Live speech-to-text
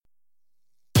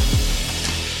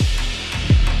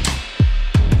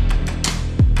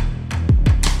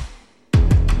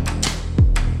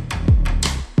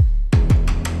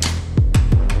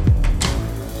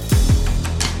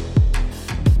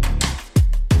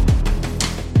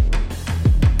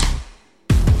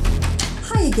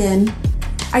again.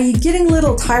 Are you getting a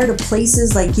little tired of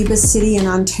places like Yuba City in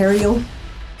Ontario?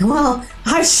 Well,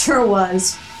 I sure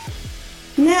was.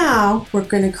 Now, we're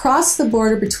going to cross the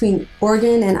border between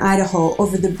Oregon and Idaho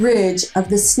over the bridge of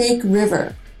the Snake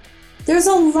River. There's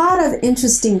a lot of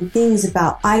interesting things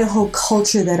about Idaho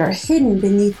culture that are hidden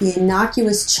beneath the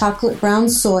innocuous chocolate brown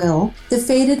soil, the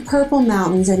faded purple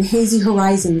mountains, and hazy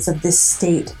horizons of this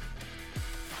state.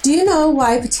 Do you know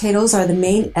why potatoes are the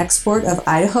main export of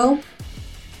Idaho?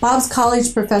 Bob's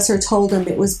college professor told him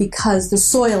it was because the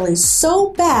soil is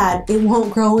so bad it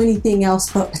won't grow anything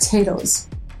else but potatoes.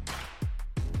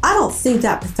 I don't think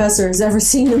that professor has ever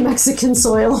seen the Mexican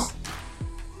soil.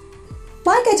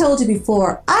 Like I told you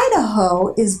before,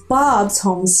 Idaho is Bob's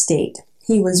home state.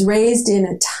 He was raised in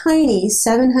a tiny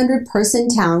 700-person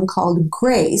town called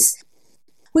Grace,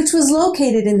 which was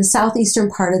located in the southeastern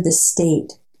part of the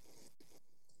state.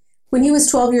 When he was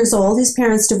 12 years old, his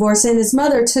parents divorced and his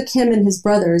mother took him and his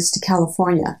brothers to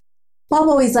California. Bob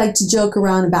always liked to joke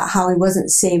around about how he wasn't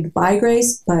saved by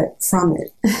grace, but from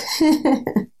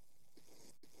it.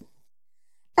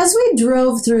 As we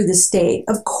drove through the state,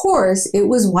 of course, it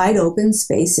was wide open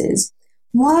spaces.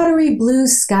 Watery blue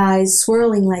skies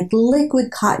swirling like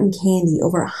liquid cotton candy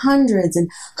over hundreds and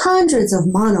hundreds of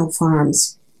mono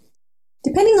farms.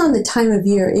 Depending on the time of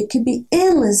year, it could be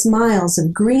endless miles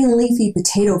of green leafy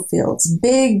potato fields,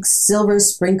 big silver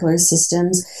sprinkler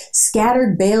systems,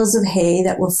 scattered bales of hay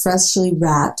that were freshly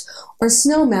wrapped, or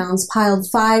snow mounds piled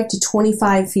 5 to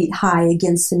 25 feet high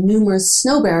against the numerous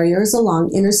snow barriers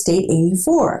along Interstate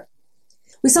 84.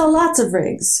 We saw lots of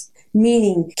rigs,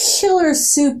 meaning killer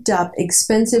souped-up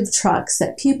expensive trucks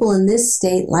that people in this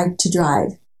state like to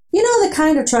drive. You know the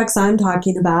kind of trucks I'm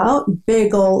talking about,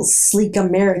 big old sleek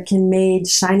American-made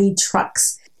shiny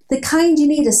trucks. The kind you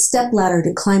need a stepladder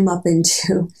to climb up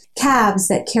into. Cabs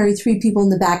that carry 3 people in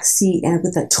the back seat and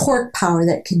with a torque power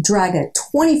that could drag a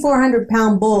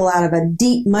 2,400-pound bull out of a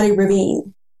deep, muddy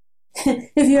ravine.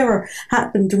 If you ever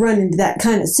happen to run into that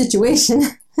kind of situation,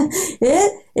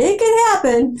 it can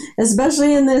happen,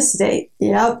 especially in this state.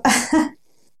 Yep.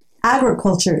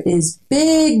 Agriculture is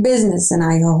big business in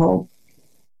Idaho.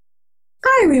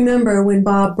 I remember when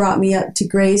Bob brought me up to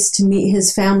Grace to meet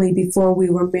his family before we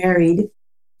were married.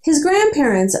 His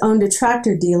grandparents owned a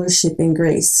tractor dealership in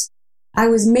Grace. I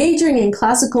was majoring in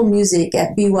classical music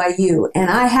at BYU, and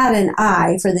I had an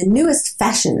eye for the newest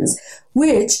fashions,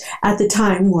 which at the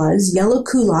time was yellow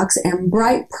culottes and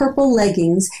bright purple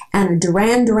leggings and a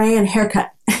Duran Duran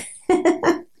haircut.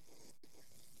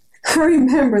 I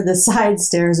remember the side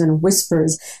stares and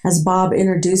whispers as Bob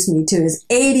introduced me to his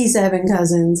 87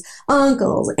 cousins,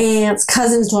 uncles, aunts,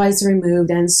 cousins twice removed,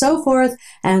 and so forth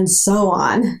and so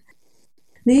on.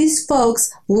 These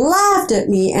folks laughed at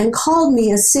me and called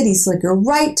me a city slicker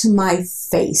right to my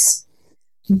face.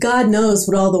 God knows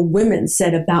what all the women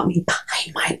said about me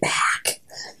behind my back.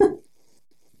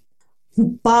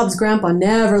 Bob's grandpa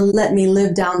never let me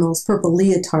live down those purple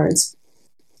leotards.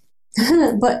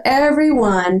 But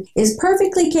everyone is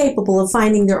perfectly capable of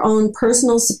finding their own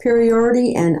personal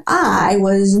superiority, and I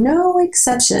was no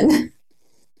exception.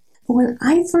 When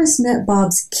I first met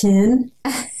Bob's kin,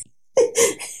 I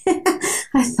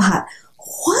thought,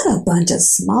 what a bunch of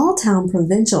small-town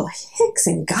provincial hicks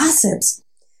and gossips.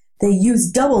 They use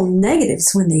double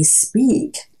negatives when they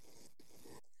speak.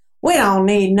 We don't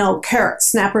need no carrot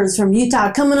snappers from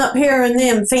Utah coming up here in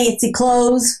them fancy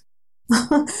clothes.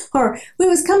 Or we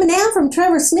was coming down from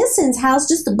Trevor Smithson's house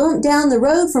just a bump down the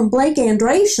road from Blake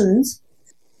Andration's.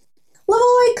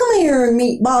 Lloyd, come here and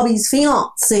meet Bobby's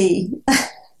fiancée.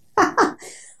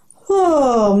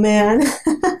 Oh, man.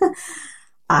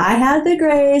 I had the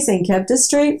grace and kept a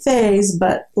straight face,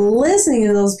 but listening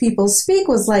to those people speak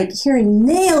was like hearing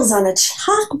nails on a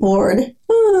chalkboard.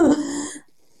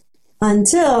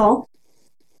 Until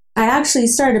I actually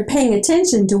started paying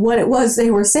attention to what it was they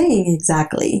were saying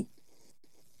exactly.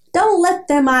 Don't let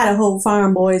them Idaho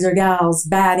farm boys or gals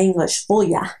bad English fool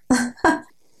ya.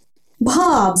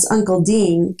 Bob's Uncle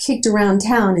Dean kicked around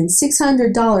town in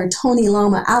 $600 Tony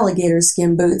Lama alligator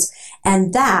skin boots,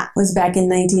 and that was back in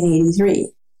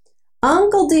 1983.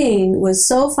 Uncle Dean was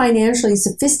so financially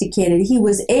sophisticated he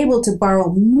was able to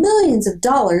borrow millions of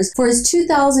dollars for his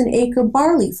 2,000-acre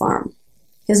barley farm.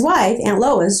 His wife, Aunt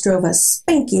Lois, drove a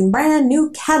spanking brand new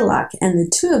Cadillac, and the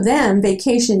two of them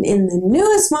vacationed in the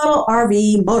newest model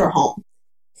RV motorhome.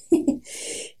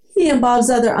 He and Bob's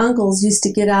other uncles used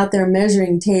to get out their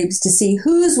measuring tapes to see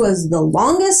whose was the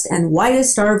longest and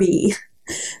widest RV.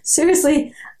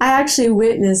 Seriously, I actually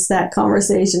witnessed that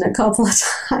conversation a couple of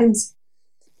times.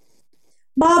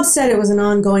 Bob said it was an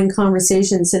ongoing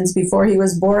conversation since before he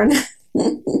was born.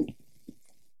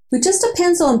 With just a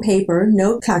pencil and paper,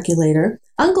 no calculator,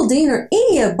 Uncle Dean or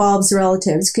any of Bob's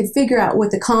relatives could figure out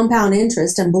what the compound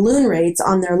interest and balloon rates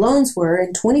on their loans were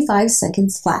in 25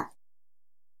 seconds flat.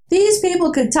 These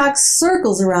people could talk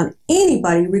circles around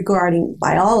anybody regarding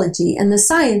biology and the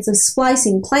science of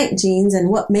splicing plant genes and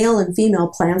what male and female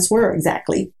plants were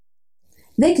exactly.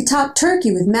 They could talk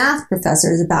turkey with math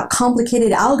professors about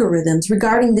complicated algorithms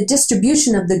regarding the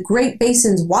distribution of the Great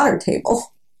Basin's water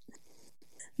table.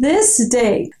 This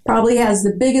state probably has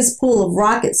the biggest pool of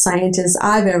rocket scientists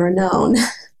I've ever known.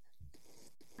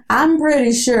 I'm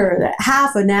pretty sure that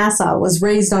half of NASA was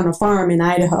raised on a farm in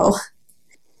Idaho.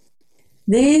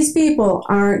 These people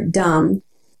aren't dumb.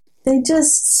 They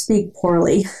just speak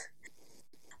poorly.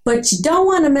 But you don't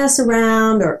want to mess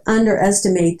around or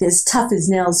underestimate this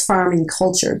tough-as-nails farming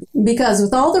culture, because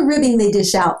with all the ribbing they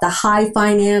dish out, the high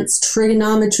finance,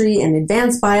 trigonometry, and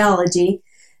advanced biology,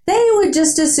 they would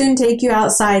just as soon take you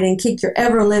outside and kick your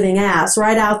ever-living ass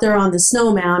right out there on the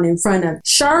snow mound in front of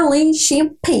Charlene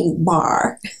Champagne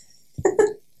Bar.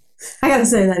 I gotta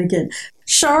say that again.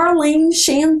 Charlene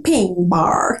Champagne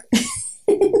Bar.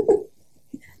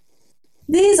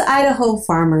 These Idaho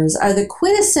farmers are the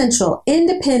quintessential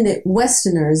independent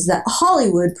Westerners that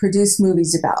Hollywood produced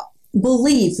movies about.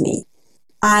 Believe me,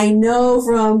 I know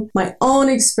from my own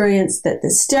experience that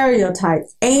the stereotype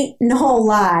ain't no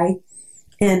lie,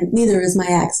 and neither is my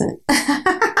accent.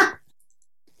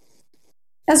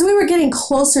 As we were getting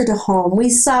closer to home, we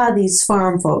saw these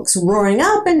farm folks roaring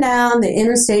up and down the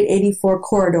Interstate 84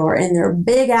 corridor in their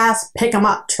big-ass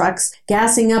pick-em-up trucks,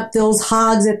 gassing up those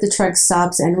hogs at the truck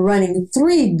stops and running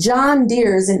 3 John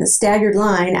Deeres in a staggered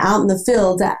line out in the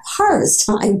fields at harvest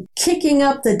time, kicking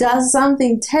up the dust,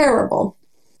 something terrible.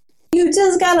 You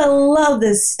just gotta love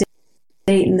this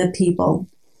state and the people.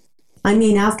 I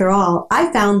mean, after all,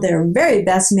 I found their very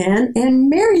best man and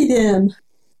married him.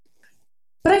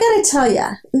 But I gotta tell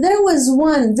ya, there was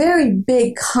one very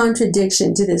big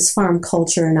contradiction to this farm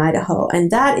culture in Idaho,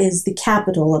 and that is the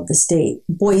capital of the state,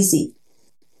 Boise.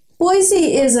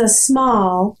 Boise is a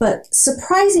small but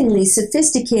surprisingly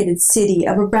sophisticated city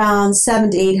of around 700,000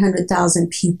 to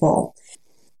 800,000 people.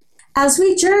 As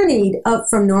we journeyed up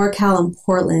from NorCal and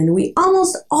Portland, we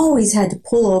almost always had to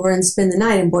pull over and spend the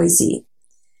night in Boise.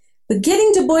 But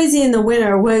getting to Boise in the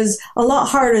winter was a lot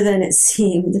harder than it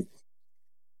seemed.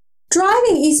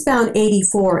 Driving eastbound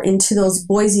 84 into those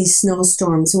Boise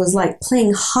snowstorms was like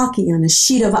playing hockey on a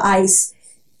sheet of ice.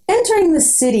 Entering the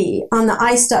city on the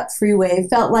iced-up freeway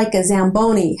felt like a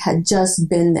Zamboni had just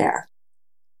been there.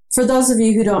 For those of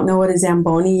you who don't know what a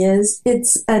Zamboni is,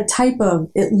 it's a type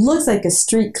of, it looks like a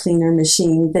street cleaner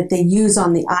machine that they use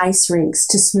on the ice rinks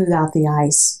to smooth out the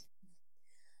ice.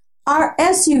 Our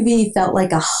SUV felt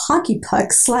like a hockey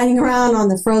puck sliding around on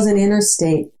the frozen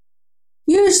interstate.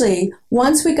 Usually,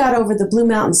 once we got over the Blue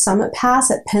Mountain Summit Pass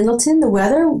at Pendleton, the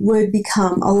weather would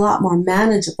become a lot more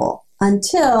manageable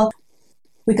until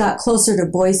we got closer to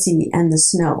Boise and the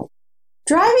snow.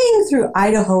 Driving through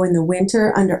Idaho in the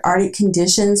winter under Arctic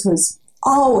conditions was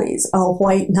always a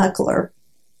white knuckler.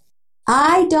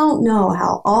 I don't know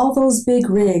how all those big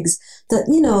rigs,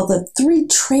 the 3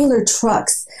 trailer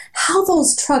trucks, how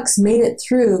those trucks made it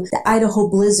through the Idaho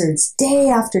blizzards day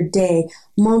after day,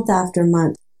 month after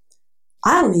month.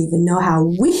 I don't even know how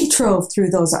we drove through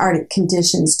those Arctic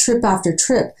conditions trip after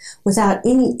trip without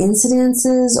any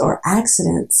incidences or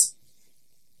accidents.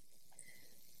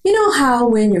 You know how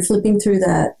when you're flipping through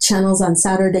the channels on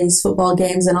Saturday's football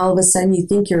games and all of a sudden you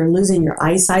think you're losing your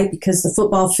eyesight because the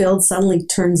football field suddenly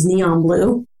turns neon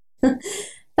blue?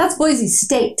 That's Boise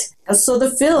State, so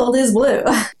the field is blue.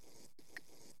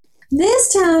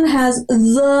 This town has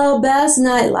the best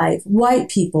nightlife white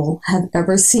people have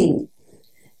ever seen.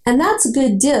 And that's a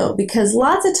good deal because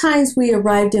lots of times we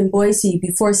arrived in Boise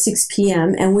before 6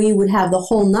 p.m. and we would have the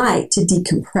whole night to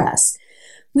decompress.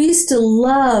 We used to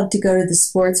love to go to the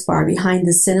sports bar behind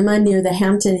the cinema near the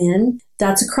Hampton Inn.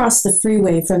 That's across the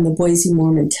freeway from the Boise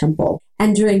Mormon Temple,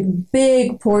 and drink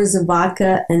big pours of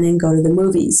vodka and then go to the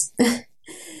movies.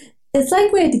 It's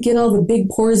like we had to get all the big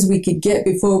pours we could get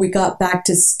before we got back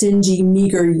to stingy,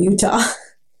 meager Utah.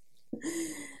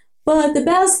 But the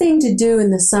best thing to do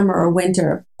in the summer or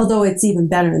winter, although it's even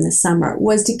better in the summer,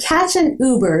 was to catch an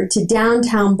Uber to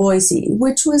downtown Boise,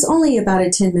 which was only about a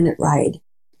 10-minute ride.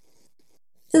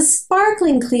 The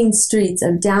sparkling clean streets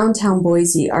of downtown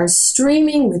Boise are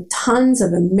streaming with tons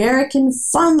of American,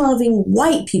 fun-loving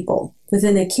white people with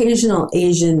an occasional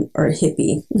Asian or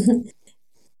hippie.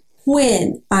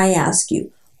 When, I ask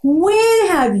you, when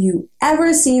have you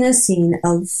ever seen a scene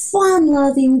of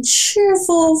fun-loving,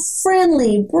 cheerful,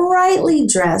 friendly, brightly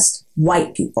dressed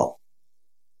white people?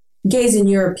 Gays and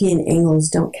European Anglos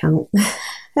don't count.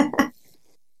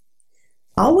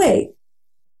 I'll wait.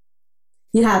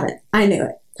 You haven't. I knew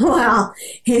it. Well,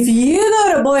 if you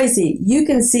go to Boise, you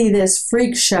can see this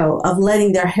freak show of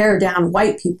letting their hair down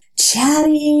white people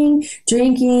chatting,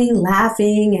 drinking,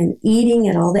 laughing, and eating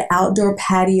at all the outdoor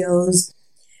patios,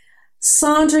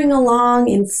 sauntering along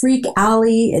in Freak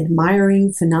Alley,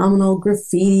 admiring phenomenal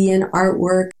graffiti and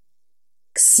artwork,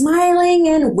 smiling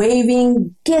and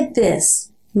waving. Get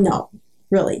this. No,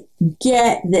 really,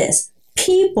 get this.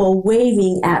 People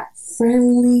waving at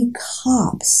friendly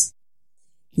cops.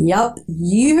 Yup,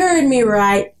 you heard me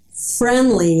right.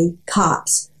 Friendly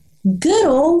cops. Good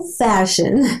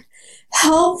old-fashioned,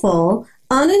 helpful,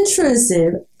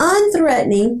 unintrusive,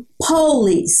 unthreatening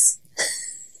police.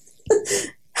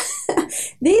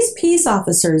 These peace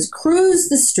officers cruised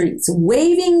the streets,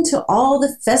 waving to all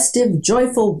the festive,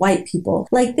 joyful white people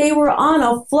like they were on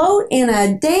a float in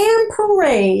a damn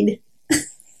parade.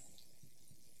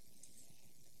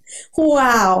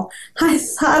 Wow, I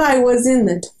thought I was in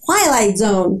the Twilight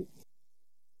Zone.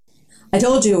 I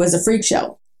told you it was a freak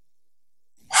show.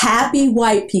 Happy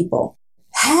white people.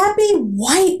 Happy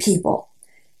white people.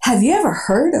 Have you ever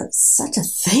heard of such a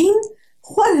thing?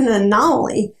 What an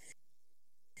anomaly.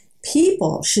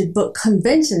 People should book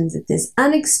conventions at this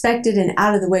unexpected and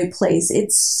out-of-the-way place.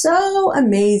 It's so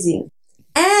amazing.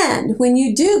 And when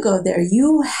you do go there,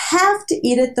 you have to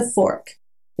eat at the Fork.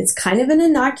 It's kind of an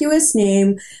innocuous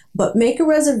name, but make a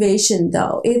reservation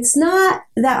though. It's not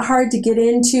that hard to get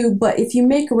into, but if you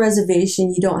make a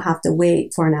reservation, you don't have to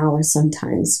wait for an hour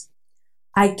sometimes.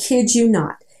 I kid you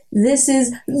not. This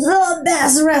is the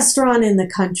best restaurant in the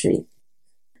country.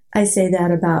 I say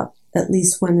that about at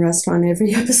least one restaurant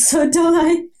every episode, don't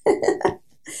I?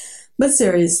 But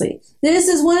seriously, this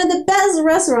is one of the best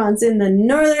restaurants in the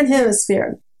Northern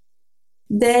Hemisphere.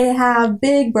 They have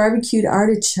big barbecued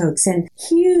artichokes and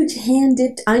huge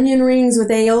hand-dipped onion rings with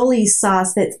aioli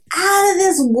sauce that's out of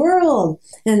this world.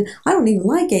 And I don't even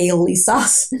like aioli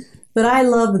sauce, but I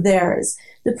love theirs.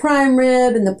 The prime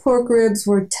rib and the pork ribs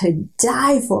were to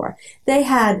die for. They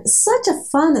had such a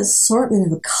fun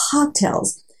assortment of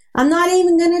cocktails. I'm not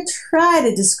even going to try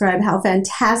to describe how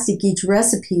fantastic each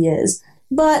recipe is,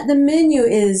 but the menu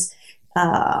is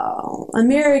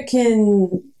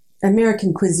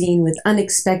American cuisine with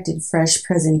unexpected fresh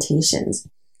presentations.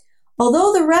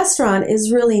 Although the restaurant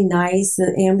is really nice,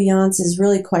 the ambiance is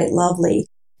really quite lovely.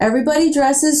 Everybody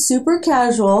dresses super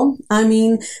casual. I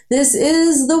mean, this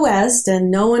is the West, and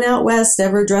no one out West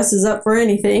ever dresses up for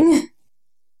anything.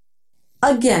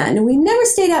 Again, we never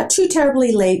stayed out too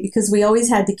terribly late because we always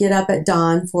had to get up at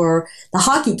dawn for the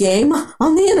hockey game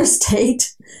on the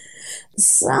interstate.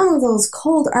 Some of those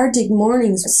cold Arctic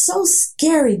mornings were so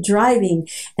scary driving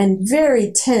and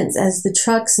very tense as the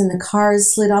trucks and the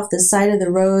cars slid off the side of the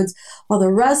roads while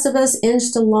the rest of us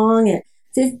inched along at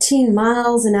 15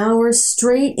 miles an hour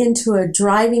straight into a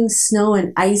driving snow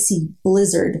and icy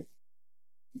blizzard.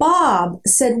 Bob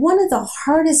said one of the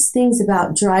hardest things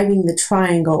about driving the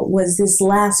Triangle was this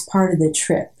last part of the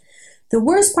trip. The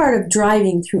worst part of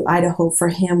driving through Idaho for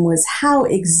him was how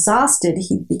exhausted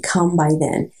he'd become by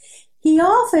then. He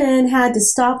often had to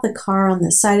stop the car on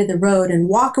the side of the road and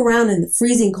walk around in the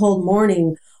freezing cold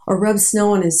morning or rub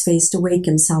snow on his face to wake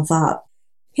himself up.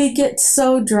 He'd get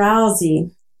so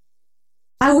drowsy.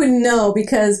 I wouldn't know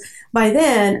because by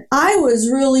then I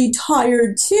was really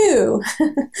tired too.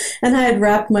 And I had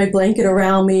wrapped my blanket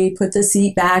around me, put the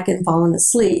seat back, and fallen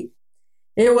asleep.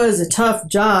 It was a tough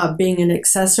job being an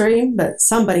accessory, but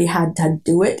somebody had to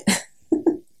do it.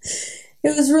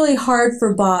 It was really hard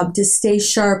for Bob to stay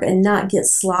sharp and not get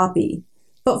sloppy.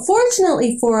 But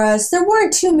fortunately for us, there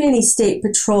weren't too many state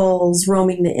patrols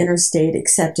roaming the interstate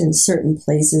except in certain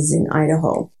places in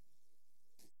Idaho.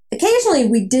 Occasionally,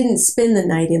 we didn't spend the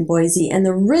night in Boise, and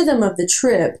the rhythm of the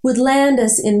trip would land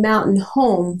us in Mountain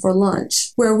Home for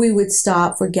lunch, where we would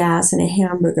stop for gas and a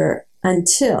hamburger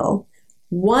until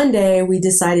one day we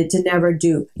decided to never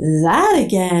do that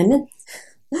again.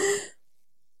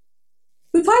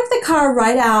 We parked the car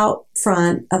right out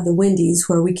front of the Wendy's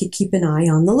where we could keep an eye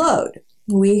on the load.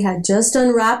 We had just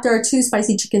unwrapped our 2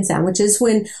 spicy chicken sandwiches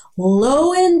when,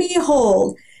 lo and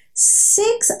behold,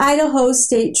 6 Idaho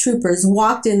state troopers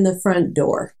walked in the front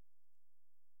door.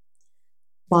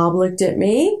 Bob looked at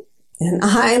me, and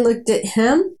I looked at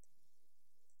him.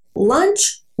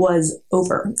 Lunch was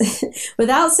over.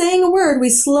 Without saying a word, we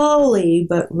slowly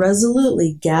but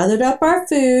resolutely gathered up our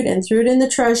food and threw it in the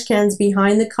trash cans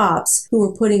behind the cops who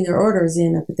were putting their orders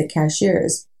in up at the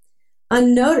cashiers.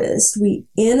 Unnoticed, we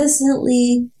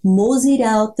innocently moseyed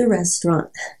out the restaurant.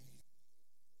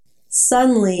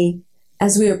 Suddenly,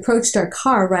 As we approached our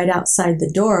car right outside the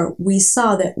door, we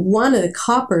saw that one of the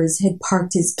coppers had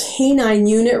parked his canine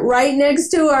unit right next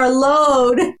to our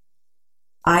load.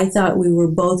 I thought we were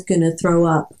both going to throw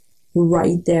up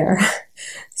right there.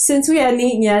 Since we hadn't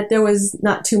eaten yet, there was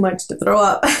not too much to throw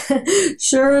up.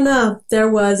 Sure enough, there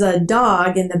was a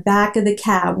dog in the back of the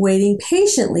cab waiting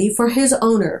patiently for his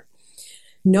owner.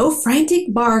 No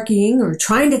frantic barking or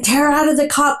trying to tear out of the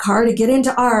cop car to get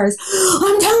into ours.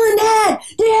 I'm telling Dad!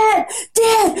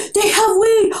 Dad! They have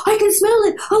weed! I can smell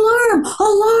it!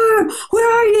 Alarm!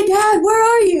 Where are you, Dad? Where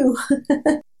are you?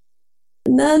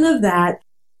 None of that.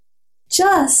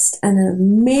 Just an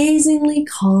amazingly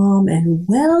calm and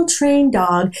well-trained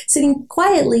dog sitting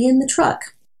quietly in the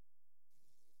truck.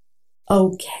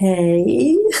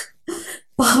 Okay.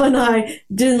 Bob and I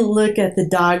didn't look at the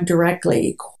dog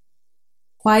directly.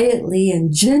 Quietly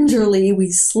and gingerly,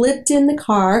 we slipped in the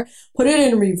car, put it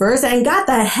in reverse, and got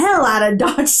the hell out of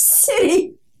Dodge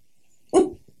City.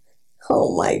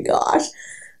 Oh my gosh.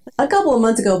 A couple of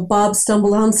months ago, Bob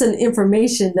stumbled on some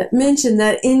information that mentioned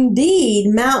that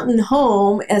indeed Mountain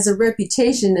Home has a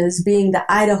reputation as being the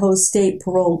Idaho State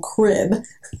Parole crib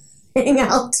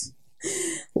hangout.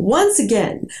 Once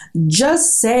again,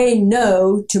 just say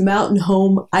no to Mountain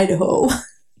Home, Idaho.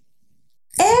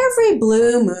 Every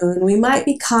blue moon, we might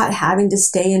be caught having to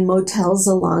stay in motels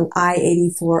along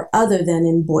I-84 other than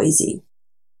in Boise.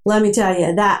 Let me tell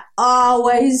you, that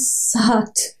always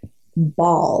sucked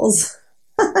balls.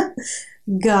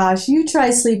 Gosh, you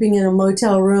try sleeping in a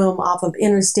motel room off of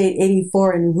Interstate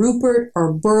 84 in Rupert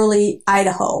or Burley,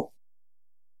 Idaho.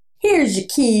 Here's your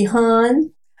key,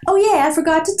 hon. Oh yeah, I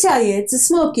forgot to tell you, it's a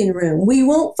smoking room. We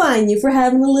won't fine you for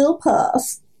having a little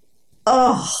puff.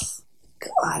 Oh,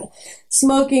 God.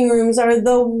 Smoking rooms are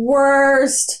the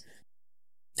worst.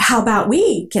 How about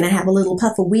weed? Can I have a little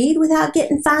puff of weed without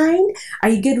getting fined? Are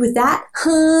you good with that,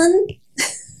 hun?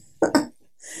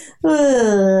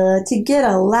 To get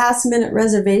a last-minute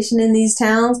reservation in these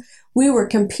towns, we were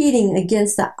competing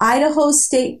against the Idaho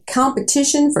State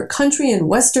Competition for Country and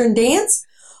Western Dance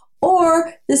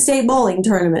or the State Bowling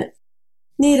Tournament.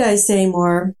 Need I say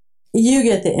more? You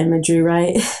get the imagery,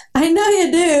 right? I know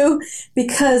you do,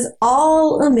 because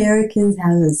all Americans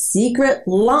have a secret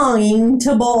longing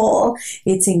to bowl.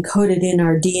 It's encoded in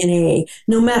our DNA,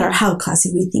 no matter how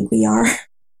classy we think we are.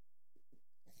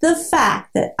 The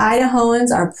fact that Idahoans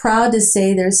are proud to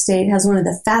say their state has one of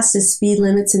the fastest speed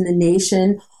limits in the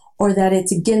nation, or that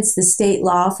it's against the state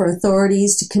law for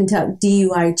authorities to conduct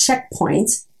DUI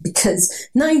checkpoints, because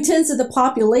 9/10 of the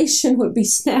population would be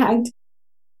snagged.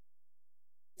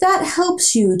 That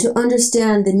helps you to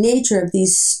understand the nature of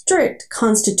these strict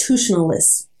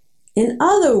constitutionalists. In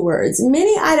other words,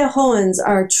 many Idahoans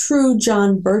are true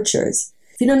John Birchers.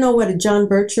 If you don't know what a John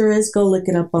Bircher is, go look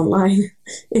it up online.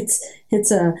 It's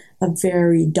a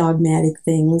very dogmatic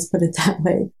thing, let's put it that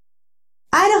way.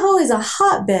 Idaho is a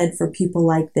hotbed for people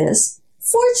like this.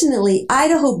 Fortunately,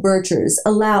 Idaho Birchers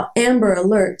allow Amber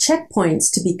Alert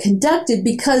checkpoints to be conducted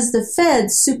because the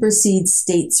feds supersede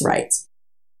states' rights.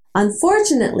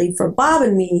 Unfortunately for Bob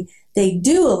and me, they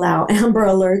do allow Amber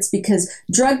Alerts because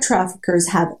drug traffickers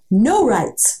have no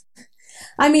rights.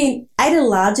 I mean,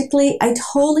 ideologically, I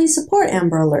totally support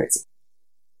Amber Alerts.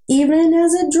 Even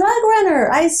as a drug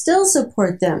runner, I still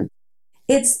support them.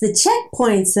 It's the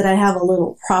checkpoints that I have a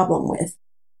little problem with.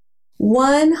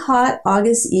 One hot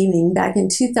August evening back in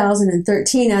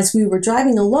 2013, as we were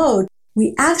driving a load,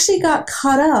 we actually got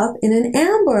caught up in an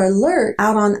Amber Alert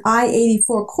out on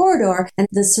I-84 corridor and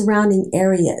the surrounding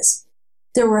areas.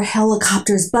 There were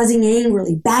helicopters buzzing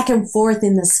angrily back and forth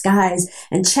in the skies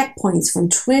and checkpoints from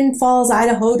Twin Falls,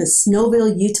 Idaho to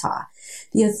Snowville, Utah.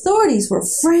 The authorities were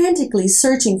frantically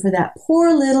searching for that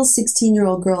poor little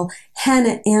 16-year-old girl,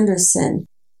 Hannah Anderson.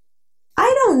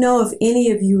 I don't know if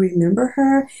any of you remember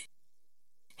her.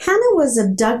 Hannah was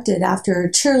abducted after a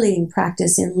cheerleading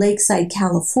practice in Lakeside,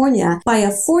 California by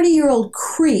a 40-year-old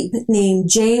creep named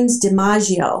James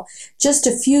DiMaggio just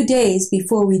a few days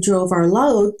before we drove our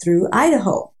load through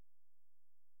Idaho.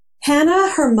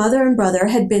 Hannah, her mother, and brother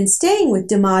had been staying with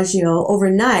DiMaggio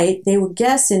overnight. They were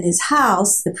guests in his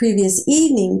house the previous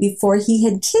evening before he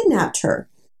had kidnapped her.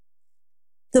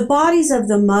 The bodies of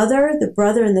the mother, the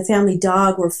brother, and the family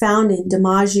dog were found in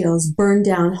DiMaggio's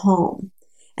burned-down home.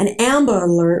 An Amber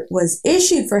Alert was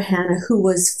issued for Hannah, who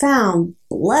was found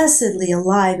blessedly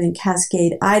alive in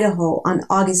Cascade, Idaho on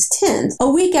August 10th, a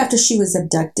week after she was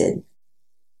abducted.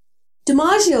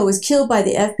 DiMaggio was killed by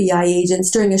the FBI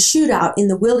agents during a shootout in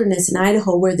the wilderness in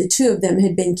Idaho where the two of them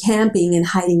had been camping and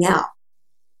hiding out.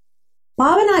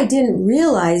 Bob and I didn't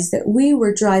realize that we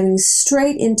were driving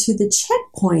straight into the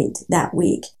checkpoint that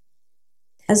week.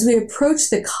 As we approached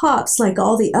the cops, like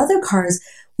all the other cars,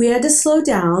 we had to slow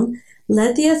down,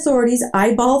 let the authorities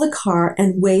eyeball the car,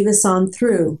 and wave us on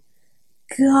through.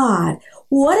 God,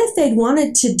 what if they'd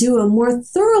wanted to do a more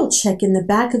thorough check in the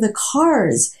back of the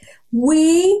cars?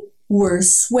 We were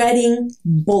sweating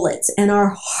bullets, and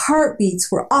our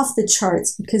heartbeats were off the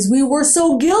charts because we were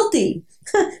so guilty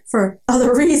for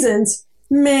other reasons.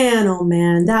 Man, oh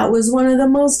man, that was one of the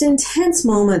most intense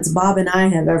moments Bob and I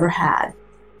have ever had.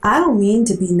 I don't mean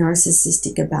to be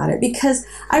narcissistic about it because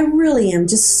I really am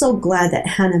just so glad that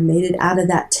Hannah made it out of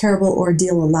that terrible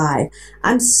ordeal alive.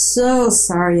 I'm so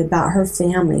sorry about her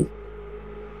family.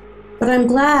 But I'm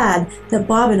glad that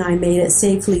Bob and I made it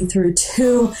safely through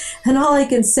too. And all I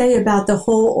can say about the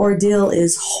whole ordeal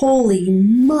is, holy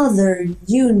mother,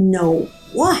 you know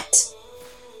what?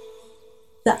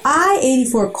 The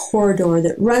I-84 corridor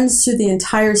that runs through the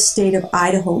entire state of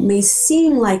Idaho may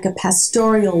seem like a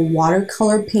pastoral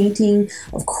watercolor painting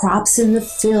of crops in the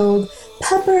field,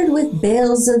 peppered with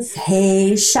bales of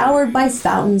hay, showered by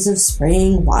fountains of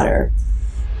spraying water.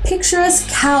 Picturesque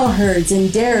cow herds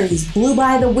and dairies blew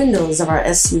by the windows of our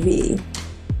SUV.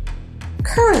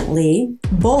 Currently,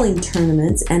 bowling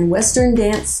tournaments and Western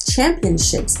dance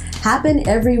championships happen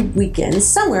every weekend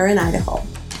somewhere in Idaho.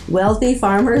 Wealthy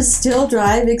farmers still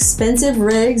drive expensive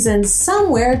rigs and some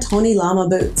wear Tony Lama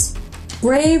boots.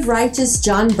 Brave, righteous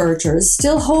John Birchers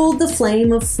still hold the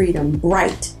flame of freedom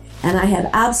bright, and I have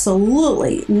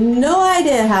absolutely no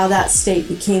idea how that state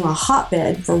became a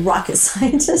hotbed for rocket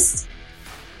scientists.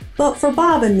 But for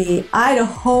Bob and me,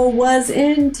 Idaho was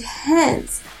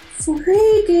intense,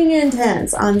 freaking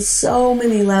intense on so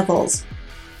many levels.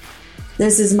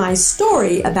 This is my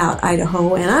story about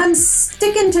Idaho, and I'm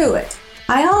sticking to it.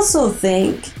 I also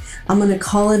think I'm going to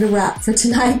call it a wrap for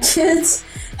tonight, kids.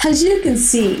 As you can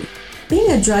see,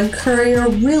 being a drug courier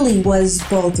really was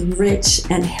both rich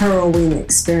and harrowing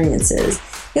experiences.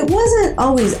 It wasn't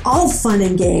always all fun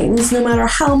and games, no matter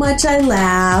how much I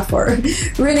laugh or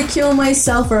ridicule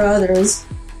myself or others.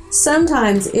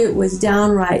 Sometimes it was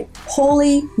downright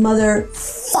holy mother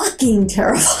fucking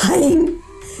terrifying.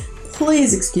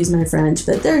 Please excuse my French,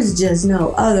 but there's just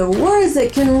no other words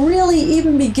that can really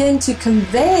even begin to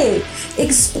convey,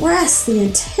 express the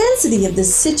intensity of the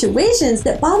situations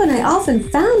that Bob and I often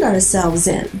found ourselves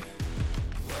in.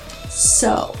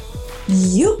 So,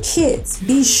 you kids,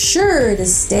 be sure to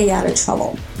stay out of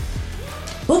trouble.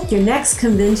 Book your next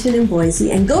convention in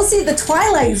Boise and go see the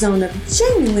Twilight Zone of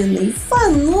genuinely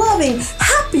fun-loving,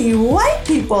 happy white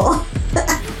people.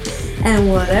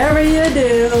 And whatever you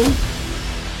do,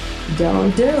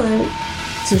 don't do it.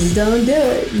 Just don't do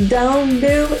it. Don't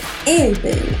do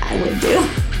anything I would do.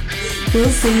 We'll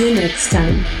see you next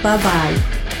time.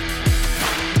 Bye-bye.